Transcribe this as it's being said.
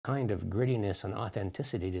Kind of grittiness and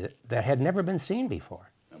authenticity that had never been seen before.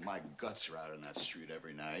 And my guts are out on that street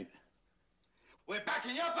every night. We're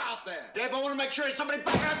backing you up out there! Dave, I want to make sure there's somebody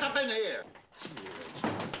backing us up in here!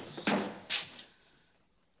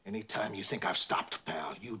 Anytime you think I've stopped,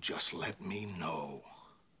 pal, you just let me know.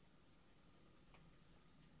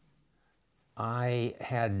 I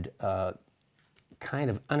had a kind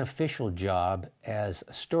of unofficial job as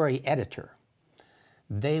a story editor.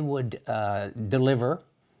 They would deliver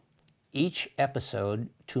each episode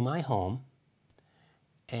to my home,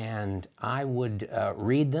 and I would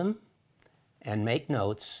read them and make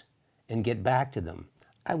notes and get back to them.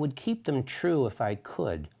 I would keep them true, if I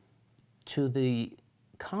could, to the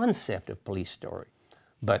concept of Police Story.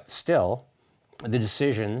 But still, the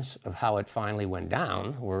decisions of how it finally went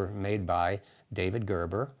down were made by David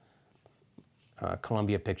Gerber,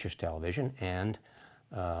 Columbia Pictures Television, and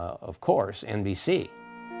of course, NBC.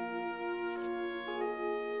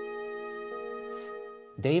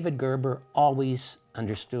 David Gerber always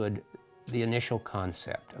understood the initial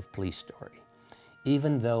concept of Police Story,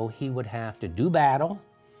 even though he would have to do battle,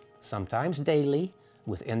 sometimes daily,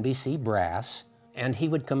 with NBC brass, and he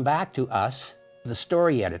would come back to us, the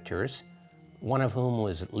story editors, one of whom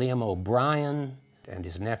was Liam O'Brien, and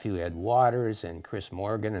his nephew Ed Waters, and Chris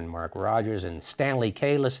Morgan, and Mark Rogers, and Stanley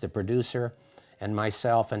Kalis, the producer, and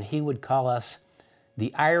myself, and he would call us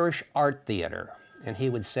the Irish Art Theater, and he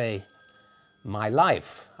would say, "My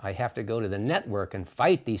life, I have to go to the network and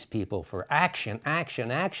fight these people for action,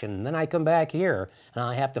 action, action, and then I come back here and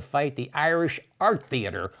I have to fight the Irish Art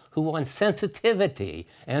Theater, who wants sensitivity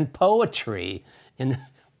and poetry and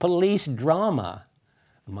police drama.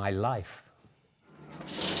 My life."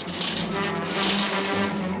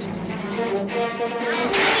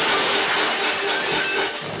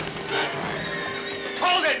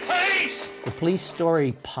 Hold it, police! The Police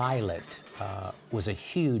Story pilot was a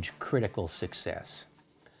huge critical success.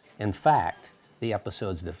 In fact, the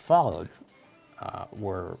episodes that followed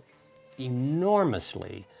were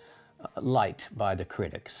enormously liked by the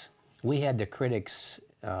critics. We had the critics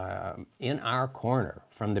in our corner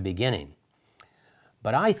from the beginning.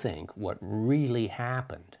 But I think what really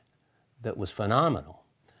happened that was phenomenal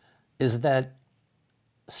is that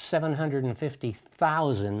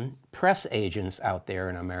 750,000 press agents out there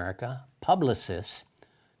in America, publicists,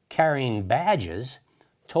 carrying badges,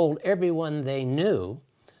 told everyone they knew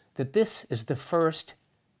that this is the first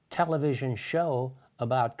television show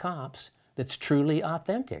about cops that's truly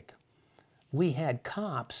authentic. We had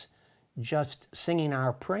cops just singing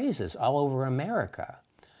our praises all over America.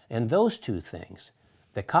 And those two things,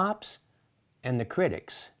 the cops and the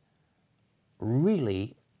critics,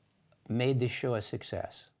 really made this show a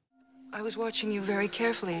success. I was watching you very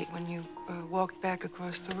carefully when you walked back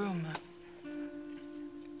across the room.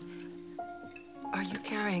 Are you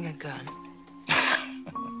carrying a gun?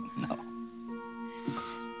 No.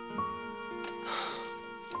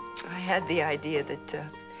 I had the idea that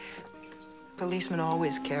policemen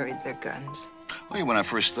always carried their guns. Well, when I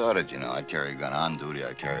first started, you know, I'd carry a gun on duty,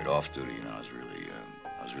 I'd carry it off duty, you know, I was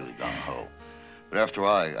really gung-ho. But after a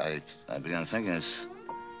while, I began thinking it's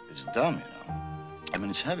dumb, you know. I mean,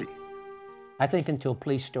 it's heavy. I think until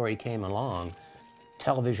Police Story came along,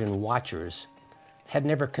 television watchers had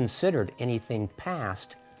never considered anything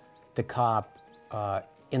past the cop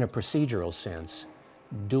in a procedural sense,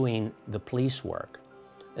 doing the police work.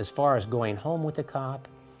 As far as going home with the cop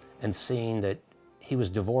and seeing that he was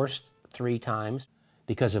divorced 3 times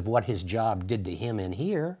because of what his job did to him in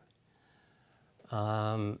here,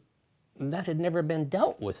 that had never been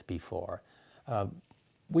dealt with before.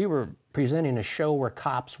 We were presenting a show where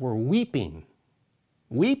cops were weeping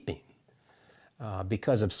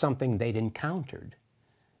because of something they'd encountered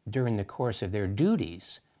during the course of their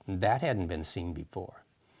duties. That hadn't been seen before.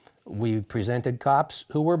 We presented cops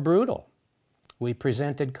who were brutal. We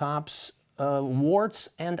presented cops warts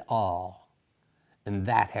and all. And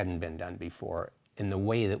that hadn't been done before in the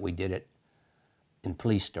way that we did it in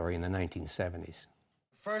Police Story in the 1970s.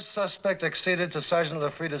 First suspect acceded to Sergeant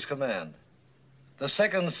Lafrida's command. The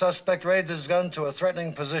second suspect raised his gun to a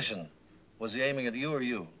threatening position. Was he aiming at you or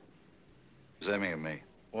you? He was aiming at me.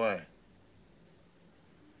 Why?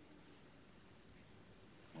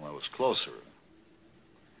 Well, I was closer.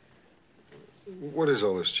 What is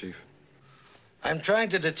all this, Chief? I'm trying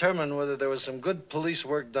to determine whether there was some good police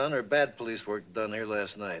work done or bad police work done here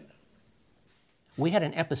last night. We had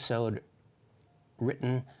an episode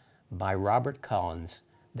written by Robert Collins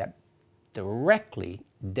that directly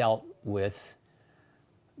dealt with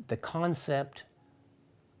the concept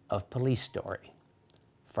of Police Story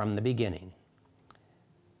from the beginning.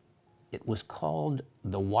 It was called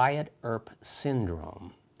the Wyatt Earp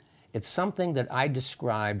Syndrome. It's something that I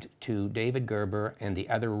described to David Gerber and the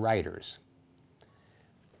other writers.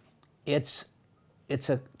 It's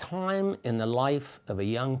a time in the life of a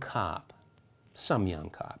young cop, some young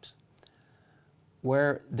cops,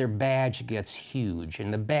 where their badge gets huge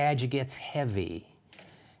and the badge gets heavy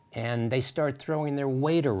and they start throwing their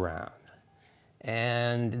weight around,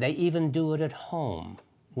 and they even do it at home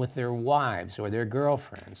with their wives or their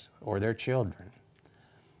girlfriends or their children.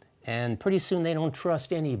 And pretty soon they don't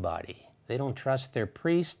trust anybody. They don't trust their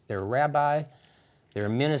priest, their rabbi, their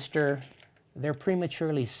minister. They're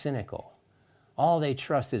prematurely cynical. All they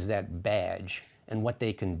trust is that badge and what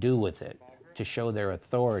they can do with it to show their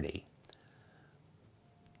authority.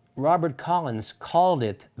 Robert Collins called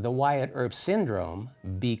it the Wyatt Earp syndrome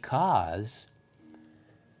because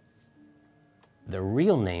the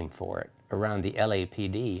real name for it around the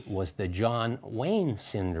LAPD was the John Wayne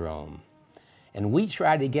syndrome. And we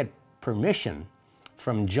tried to get permission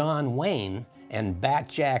from John Wayne and Bat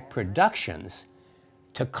Jack Productions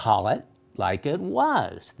to call it like it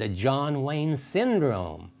was, the John Wayne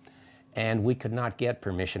syndrome. And we could not get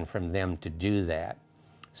permission from them to do that.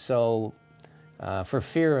 So for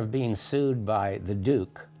fear of being sued by the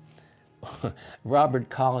Duke, Robert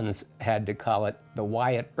Collins had to call it the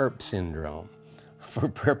Wyatt Earp syndrome for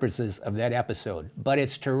purposes of that episode. But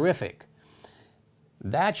it's terrific.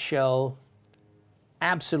 That show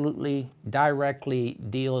absolutely directly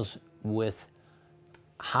deals with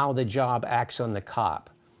how the job acts on the cop.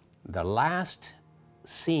 The last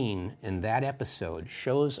scene in that episode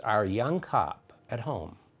shows our young cop at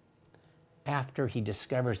home after he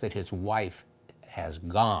discovers that his wife has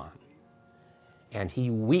gone. And he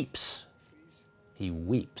weeps. He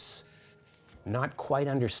weeps, not quite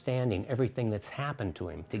understanding everything that's happened to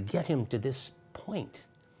him to get him to this point.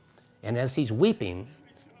 And as he's weeping,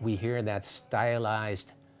 we hear that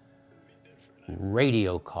stylized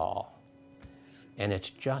radio call. And it's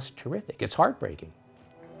just terrific. It's heartbreaking.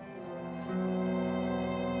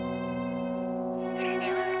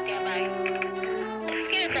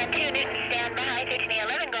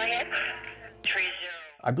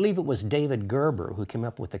 I believe it was David Gerber who came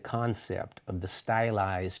up with the concept of the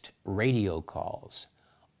stylized radio calls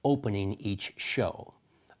opening each show,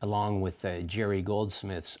 along with Jerry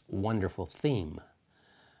Goldsmith's wonderful theme.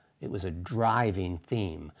 It was a driving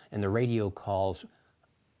theme, and the radio calls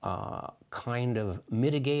kind of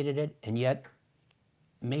mitigated it and yet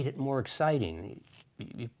made it more exciting.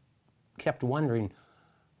 You kept wondering,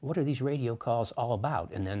 what are these radio calls all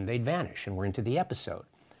about? And then they'd vanish, and we're into the episode.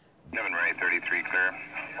 7 Ray, 33 clear.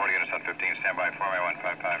 40 units on 15, stand by,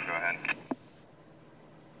 4Y155, go ahead.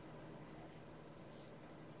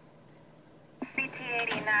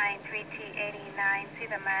 CT89, 3T89, see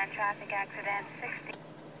the man, traffic accident, 60.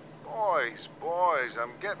 Boys,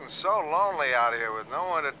 I'm getting so lonely out here with no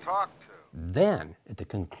one to talk to. Then, at the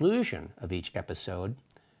conclusion of each episode,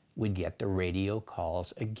 we'd get the radio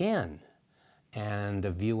calls again. And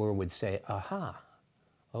the viewer would say, aha,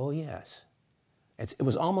 oh yes. It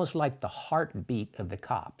was almost like the heartbeat of the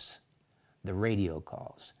cops, the radio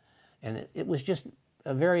calls. And it was just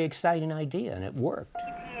a very exciting idea, and it worked.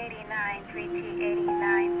 CT89,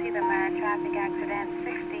 3T89, see the man, traffic accident,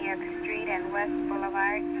 60th Street and West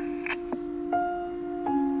Boulevard.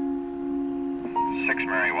 6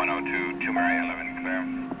 Mary 102, 2 Mary 11, clear.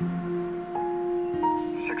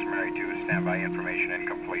 6 Mary 2, stand by, information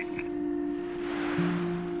incomplete.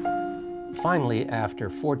 Finally, after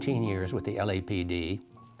 14 years with the LAPD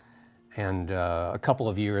and a couple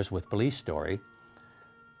of years with Police Story,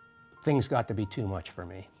 things got to be too much for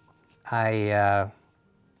me. I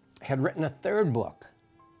had written a third book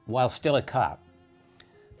while still a cop,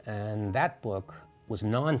 and that book was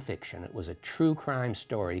nonfiction. It was a true crime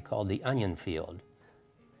story called The Onion Field,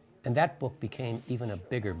 and that book became even a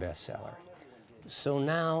bigger bestseller. So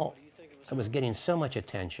now I was getting so much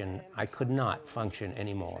attention, I could not function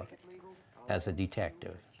anymore as a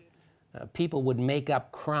detective. People would make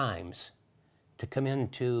up crimes to come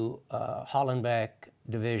into Hollenbeck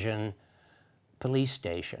Division police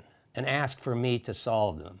station and ask for me to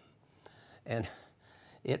solve them. And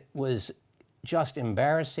it was just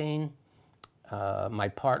embarrassing. My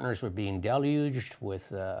partners were being deluged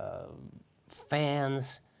with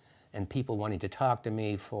fans and people wanting to talk to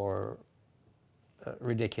me for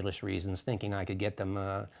ridiculous reasons, thinking I could get them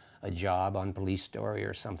a job on Police Story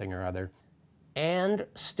or something or other. And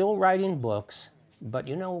still writing books, but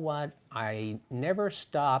you know what? I never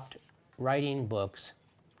stopped writing books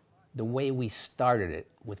the way we started it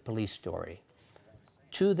with Police Story.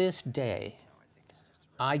 To this day,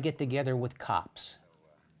 I get together with cops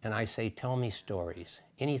and I say, tell me stories,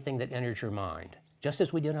 anything that enters your mind, just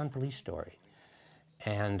as we did on Police Story.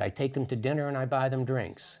 And I take them to dinner and I buy them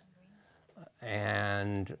drinks.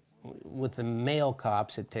 And with the male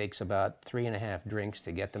cops, it takes about 3.5 drinks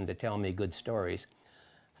to get them to tell me good stories.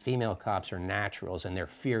 Female cops are naturals and they're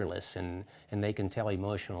fearless and they can tell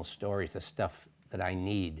emotional stories, the stuff that I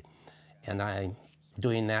need. And I'm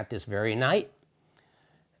doing that this very night.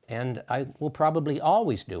 And I will probably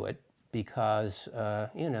always do it because,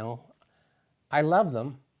 you know, I love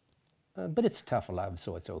them, but it's tough love,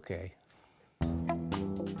 so it's okay.